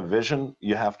 You have to have vision.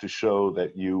 You have to show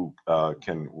that you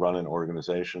can run an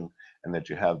organization and that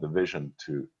you have the vision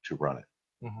to run it.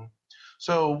 Mm-hmm.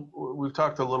 So we've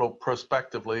talked a little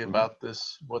prospectively about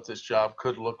what this job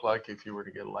could look like if you were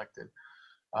to get elected.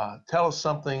 Tell us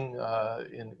something,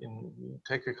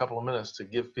 take a couple of minutes to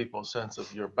give people a sense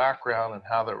of your background and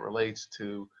how that relates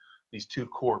to these two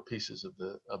core pieces of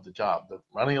the job, the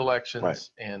running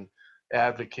elections and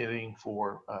advocating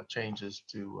for changes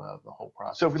to the whole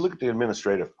process. So if we look at the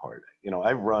administrative part,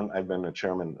 I've been a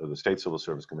chairman of the State Civil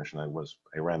Service Commission.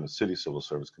 I ran the City Civil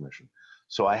Service Commission.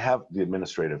 So I have the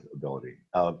administrative ability.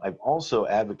 I've also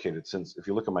advocated, since if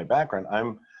you look at my background,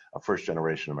 I'm a first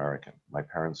generation American. My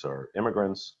parents are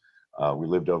immigrants. We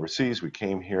lived overseas. We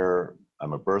came here.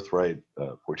 I'm a birthright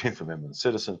 14th Amendment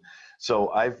citizen. So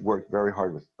I've worked very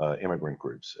hard with immigrant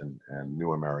groups and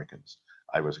new Americans.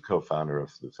 I was a co-founder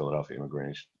of the Philadelphia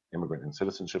Immigrant and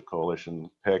Citizenship Coalition,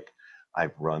 PIC.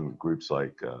 I've run groups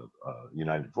like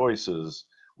United Voices,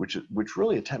 which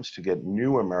really attempts to get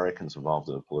new Americans involved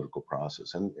in the political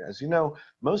process. And as you know,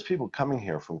 most people coming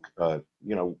here from,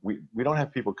 we don't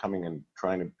have people coming and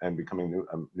and becoming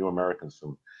new Americans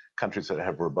from countries that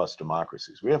have robust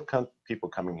democracies. We have people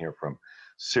coming here from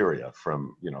Syria,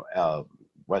 from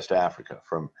West Africa,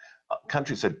 from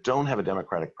countries that don't have a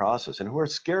democratic process and who are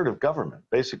scared of government.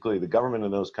 Basically, the government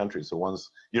in those countries, the ones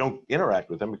you don't interact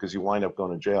with them because you wind up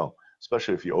going to jail,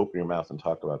 especially if you open your mouth and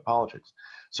talk about politics.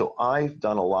 So I've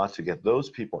done a lot to get those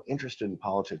people interested in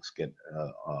politics, get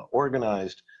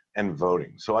organized and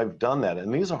voting. So I've done that,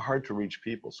 and these are hard to reach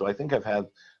people. So I think I've had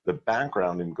the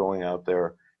background in going out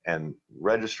there and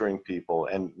registering people,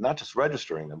 and not just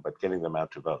registering them, but getting them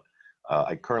out to vote.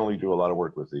 I currently do a lot of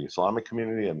work with the Islamic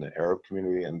community and the Arab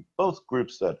community, and both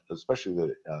groups that, especially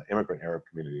the immigrant Arab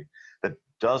community, that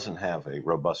doesn't have a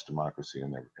robust democracy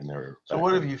in their. So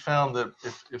what have you found that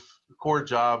if the core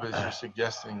job, as you're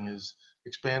suggesting, is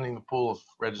expanding the pool of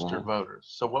registered voters?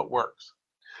 So what works?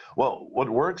 Well, what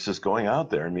works is going out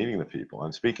there and meeting the people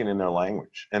and speaking in their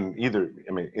language, and either,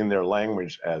 I mean, in their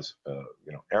language as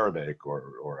Arabic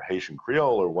or Haitian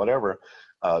Creole or whatever,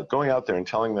 going out there and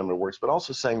telling them it works, but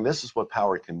also saying this is what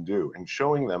power can do and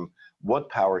showing them what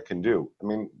power can do. I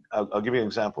mean, I'll give you an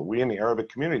example. We in the Arabic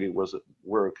community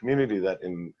were a community that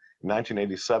in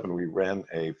 1987 we ran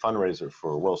a fundraiser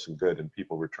for Wilson Good, and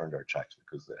people returned our checks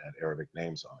because they had Arabic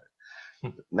names on it.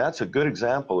 And that's a good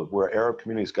example of where Arab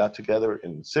communities got together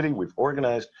in the city. We've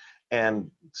organized,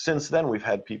 and since then we've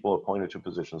had people appointed to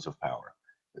positions of power.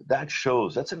 That's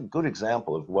a good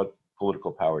example of what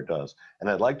political power does, and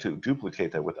I'd like to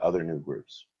duplicate that with other new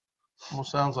groups. Well,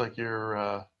 sounds like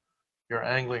you're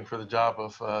angling for the job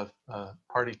of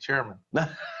party chairman.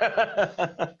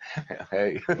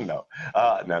 Hey, no.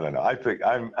 I think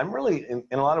I'm really, in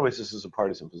a lot of ways, this is a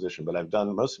partisan position, but I've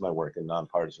done most of my work in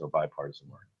nonpartisan or bipartisan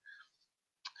work.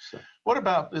 So. What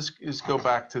about this? Go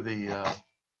back to the,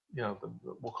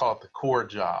 we'll call it the core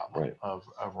job of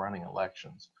running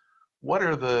elections. What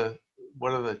are the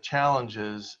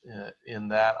challenges in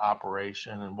that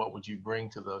operation, and what would you bring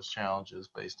to those challenges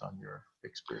based on your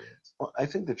experience? Well, I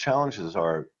think the challenges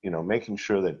are, making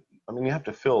sure that, I mean, you have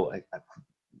to fill,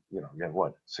 you have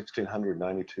what,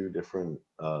 1,692 different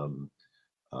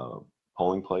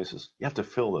polling places. You have to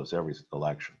fill those every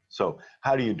election. So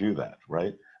how do you do that,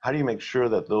 right? How do you make sure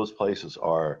that those places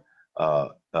are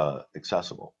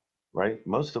accessible, right?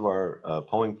 Most of our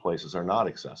polling places are not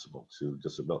accessible to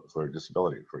disability,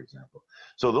 for example.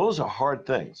 So those are hard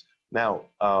things. Now,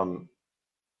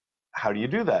 how do you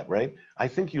do that, right? I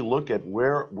think you look at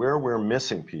where we're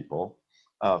missing people.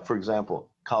 For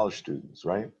example, college students,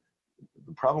 right?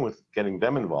 The problem with getting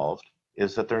them involved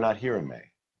is that they're not here in May,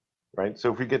 right?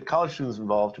 So if we get college students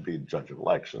involved to be judge of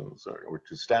elections or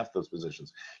to staff those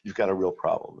positions, you've got a real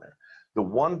problem there. The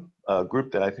one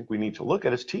group that I think we need to look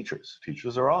at is teachers.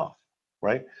 Teachers are off,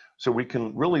 right? So we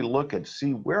can really look and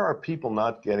see where are people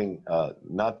not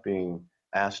being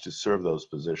asked to serve those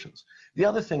positions. The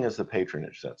other thing is the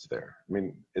patronage that's there. I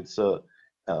mean, it's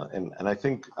and I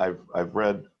think I've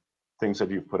read things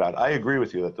that you've put out. I agree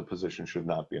with you that the position should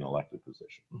not be an elected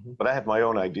position, but I have my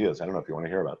own ideas. I don't know if you want to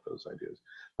hear about those ideas,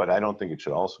 but I don't think it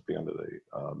should also be under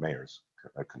the mayor's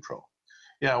control.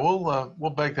 Yeah,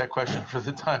 we'll beg that question for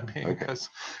the time being, because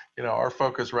our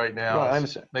focus right now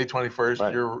is May 21st.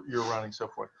 Right. You're running, so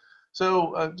forth.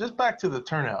 So just back to the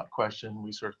turnout question,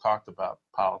 we sort of talked about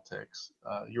politics.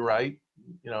 You're right.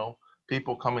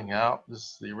 People coming out. This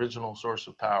is the original source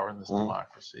of power in this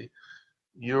democracy.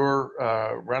 You're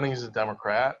running as a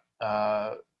Democrat,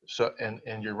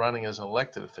 and you're running as an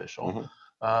elected official.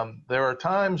 There are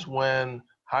times when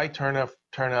high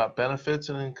turnout benefits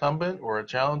an incumbent or a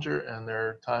challenger, and there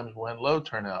are times when low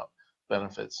turnout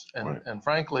benefits. And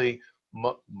frankly,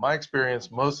 my experience,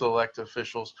 most elected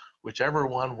officials, whichever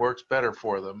one works better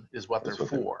for them is what they're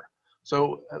for.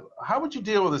 So how would you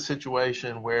deal with a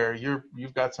situation where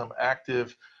you've got some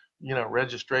active,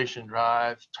 registration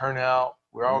drives, turnout,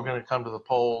 we're all going to come to the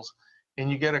polls,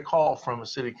 and you get a call from a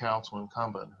city council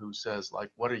incumbent who says, like,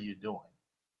 what are you doing?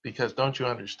 Because don't you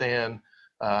understand,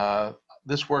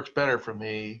 this works better for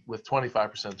me with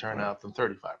 25% turnout than 35%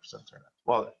 turnout.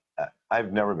 Well,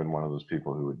 I've never been one of those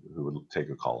people who would take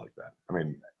a call like that. I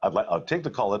mean, I'll take the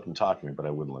call, let them talk to me, but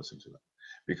I wouldn't listen to them,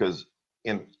 because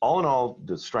in all,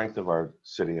 the strength of our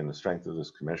city and the strength of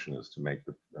this commission is to make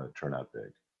the turnout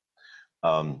big.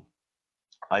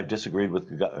 I've disagreed with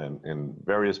in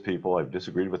various people. I've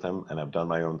disagreed with them, and I've done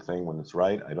my own thing when it's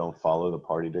right. I don't follow the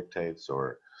party dictates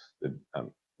or the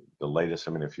latest.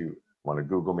 I mean, if you want to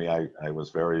Google me, I was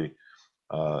very.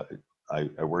 I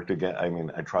worked again. I mean,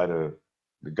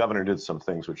 the governor did some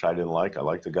things which I didn't like. I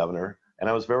liked the governor, and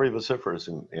I was very vociferous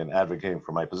in advocating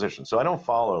for my position. So I don't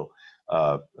follow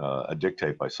a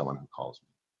dictate by someone who calls me.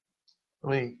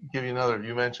 Let me give you another.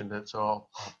 You mentioned it, so I'll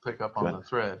pick up on the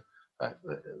thread.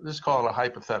 Let's call it a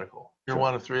hypothetical. You're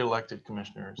one of 3 elected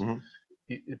commissioners.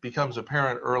 It becomes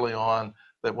apparent early on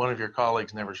that one of your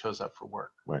colleagues never shows up for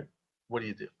work. Right. What do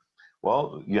you do?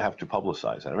 Well, you have to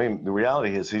publicize it. I mean, the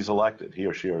reality is he's elected. He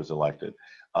or she is elected.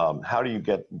 How do you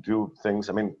do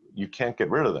things? I mean, you can't get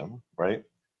rid of them, right?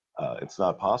 It's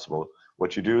not possible.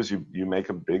 What you do is you make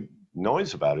a big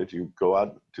noise about it. You go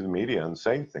out to the media and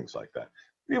say things like that.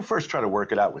 You first try to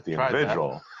work it out with the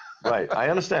individual. Right, I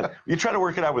understand. You try to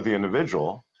work it out with the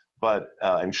individual, but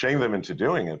and shame them into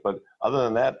doing it. But other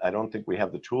than that, I don't think we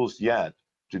have the tools yet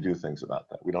to do things about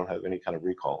that. We don't have any kind of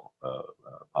recall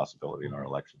possibility in our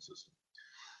election system.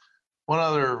 One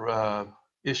other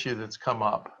issue that's come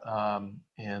up,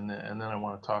 and then I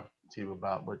want to talk to you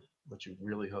about what you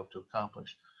really hope to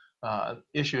accomplish.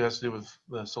 Issue has to do with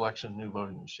the selection of new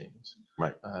voting machines.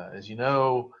 Right. As you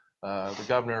know, the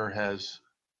governor has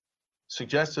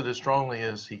suggested as strongly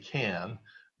as he can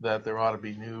that there ought to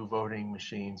be new voting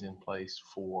machines in place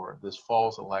for this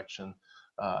fall's election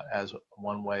as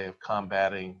one way of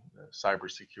combating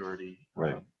cybersecurity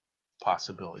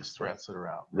possibilities, threats that are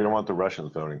out. We don't want the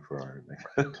Russians voting for our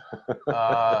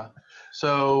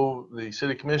So the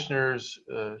city commissioners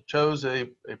chose a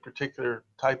particular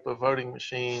type of voting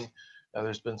machine.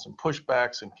 There's been some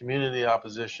pushback, some community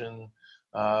opposition.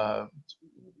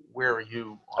 Where are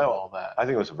you on all that? I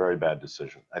think it was a very bad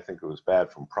decision. I think it was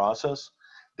bad from process.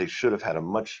 They should have had a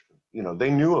much, they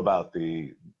knew about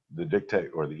the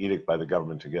dictate or the edict by the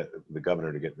government to get the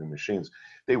governor to get new machines.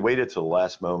 They waited till the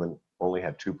last moment, only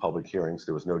had 2 public hearings.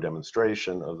 There was no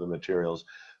demonstration of the materials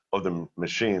of the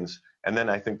machines. And then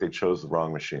I think they chose the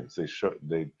wrong machines. They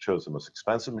chose the most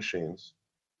expensive machines,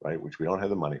 right, which we don't have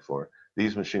the money for.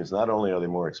 These machines, not only are they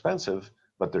more expensive,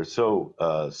 but they're so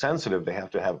sensitive,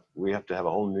 we have to have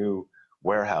a whole new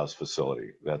warehouse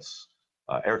facility that's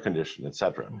air conditioned, et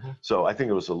cetera. So I think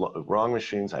it was the wrong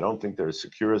machines. I don't think they're as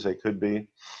secure as they could be.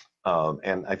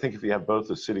 And I think if you have both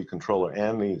the city controller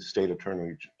and the state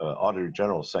attorney, auditor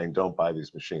general saying don't buy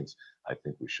these machines, I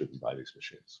think we shouldn't buy these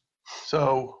machines.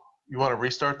 So you want to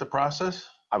restart the process?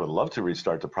 I would love to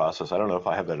restart the process. I don't know if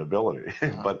I have that ability,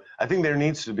 but I think there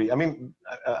needs to be, I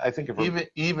think if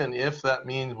even if that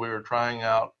means we were trying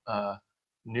out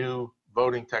new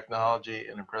voting technology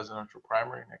in a presidential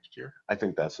primary next year? I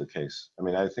think that's the case.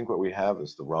 I think what we have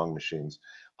is the wrong machines.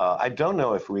 I don't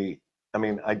know if I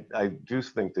do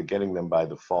think that getting them by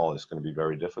the fall is going to be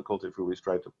very difficult if we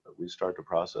restart the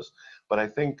process. But I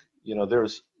think,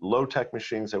 there's low-tech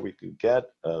machines that we could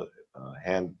get,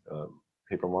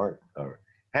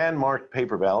 hand-marked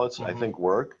paper ballots, I think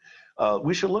work.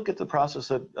 We should look at the process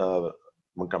that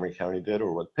Montgomery County did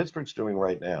or what Pittsburgh's doing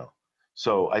right now.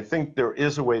 So I think there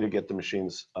is a way to get the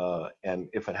machines, and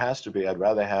if it has to be, I'd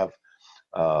rather have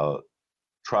I'd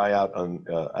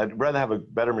rather have a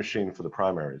better machine for the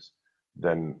primaries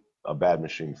than a bad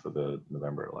machine for the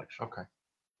November election. Okay.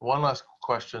 One last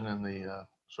question in the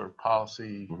sort of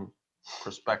policy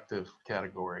perspective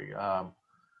category.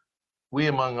 We,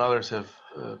 among others, have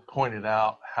pointed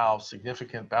out how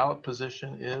significant ballot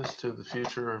position is to the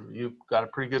future. You've got a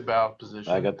pretty good ballot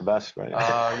position. I got the best, right?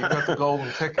 You've got the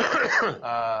golden ticket.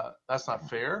 That's not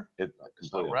fair.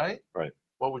 It's not right. Right.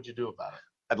 What would you do about it?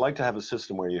 I'd like to have a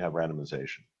system where you have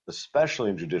randomization, especially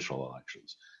in judicial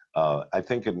elections. I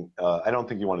don't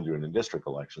think you want to do it in district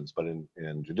elections, but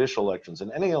in judicial elections,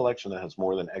 in any election that has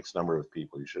more than X number of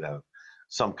people, you should have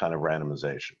some kind of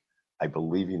randomization. I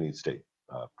believe you need state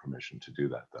permission to do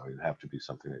that, though. It'd have to be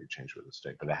something that you change with the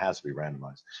state, but it has to be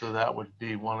randomized. So that would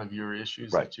be one of your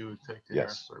issues that you would take to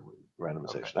yes.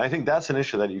 Randomization. Okay. I think that's an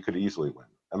issue that you could easily win.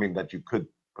 That you could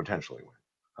potentially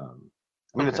win.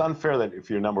 It's unfair that if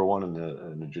you're number one in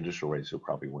the judicial race, you'll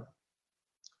probably win.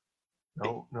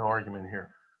 No argument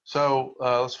here. So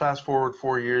let's fast forward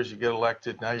 4 years. You get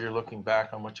elected. Now you're looking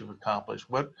back on what you've accomplished.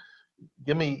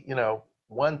 Give me,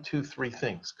 1, 2, 3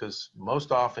 things, because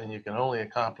most often you can only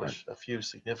accomplish a few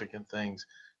significant things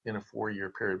in a 4-year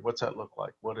period. What's that look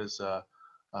like? What does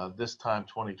this time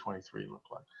 2023 look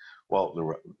like?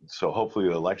 Well, so hopefully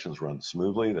the elections run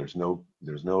smoothly. There's no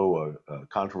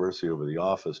controversy over the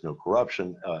office, no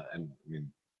corruption,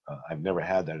 I've never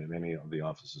had that in any of the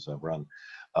offices I've run.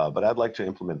 But I'd like to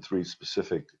implement 3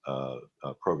 specific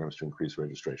programs to increase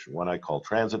registration. One I call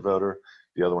transit voter,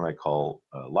 the other one I call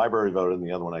library voter, and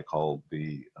the other one I call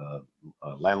the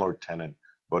landlord-tenant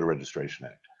voter registration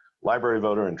act. Library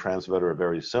voter and transit voter are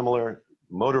very similar.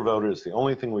 Motor voter is the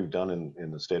only thing we've done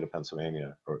in the state of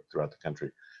Pennsylvania or throughout the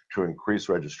country to increase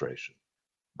registration.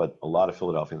 But a lot of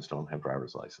Philadelphians don't have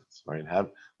driver's license, right?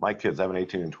 My kids have an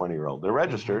 18 and 20-year-old. They're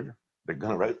registered. They're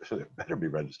going to register. They better be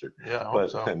registered. Yeah, I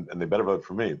hope so. And they better vote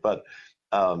for me. But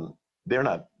they're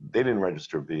not. They didn't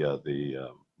register via the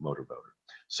motor voter.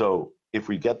 So if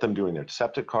we get them doing their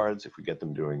septic cards, if we get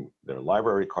them doing their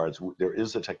library cards, there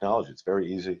is the technology. It's very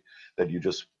easy that you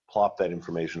just plop that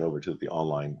information over to the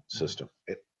online system.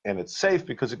 And it's safe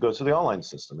because it goes to the online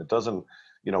system. It doesn't,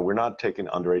 we're not taking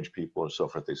underage people or so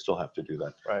forth. They still have to do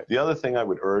that. Right. The other thing I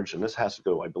would urge, and this has to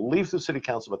go, I believe, through city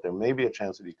council, but there may be a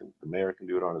chance that the mayor can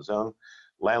do it on his own,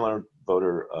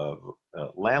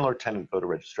 landlord-tenant voter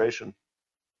registration.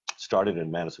 started in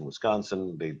Madison,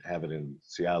 Wisconsin. They have it in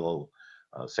Seattle,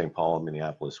 St. Paul, and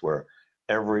Minneapolis, where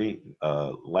every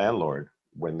landlord,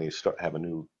 when they have a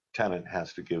new tenant,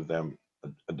 has to give them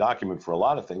a document for a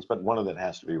lot of things, but one of that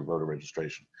has to be voter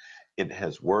registration. It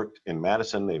has worked in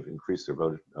Madison. They've increased their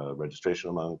voter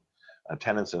registration among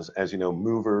tenants. As you know,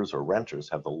 movers or renters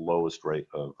have the lowest rate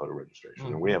of voter registration.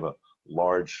 And we have a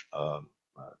large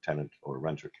tenant or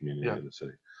renter community in the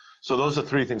city. So those are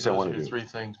three things I want to do.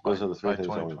 Those are the three things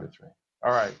I want to do.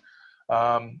 All right.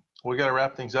 We got to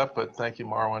wrap things up, but thank you,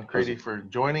 Marwan, Kreidie, for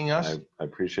joining us. I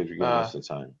appreciate you giving us the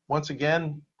time. Once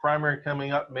again, primary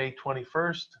coming up May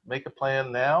 21st. Make a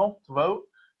plan now to vote.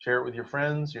 Share it with your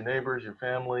friends, your neighbors, your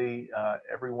family,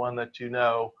 everyone that you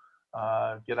know.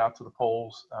 Get out to the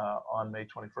polls on May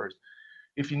 21st.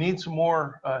 If you need some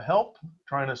more help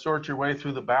trying to sort your way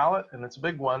through the ballot, and it's a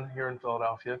big one here in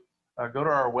Philadelphia, go to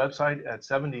our website at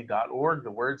 70.org,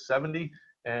 the word 70,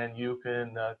 and you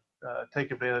can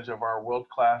take advantage of our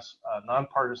world-class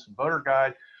nonpartisan voter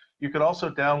guide. You could also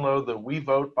download the We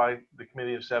Vote by the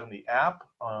Committee of 70 app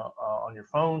on your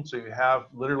phone, so you have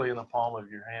literally in the palm of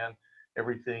your hand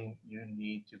everything you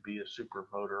need to be a super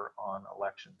voter on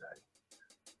election day.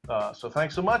 So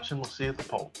thanks so much, and we'll see you at the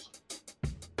polls.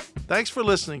 Thanks for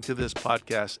listening to this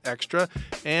podcast extra.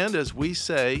 And as we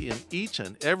say in each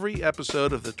and every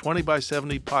episode of the 20 by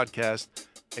 70 podcast,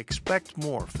 expect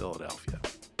more, Philadelphia.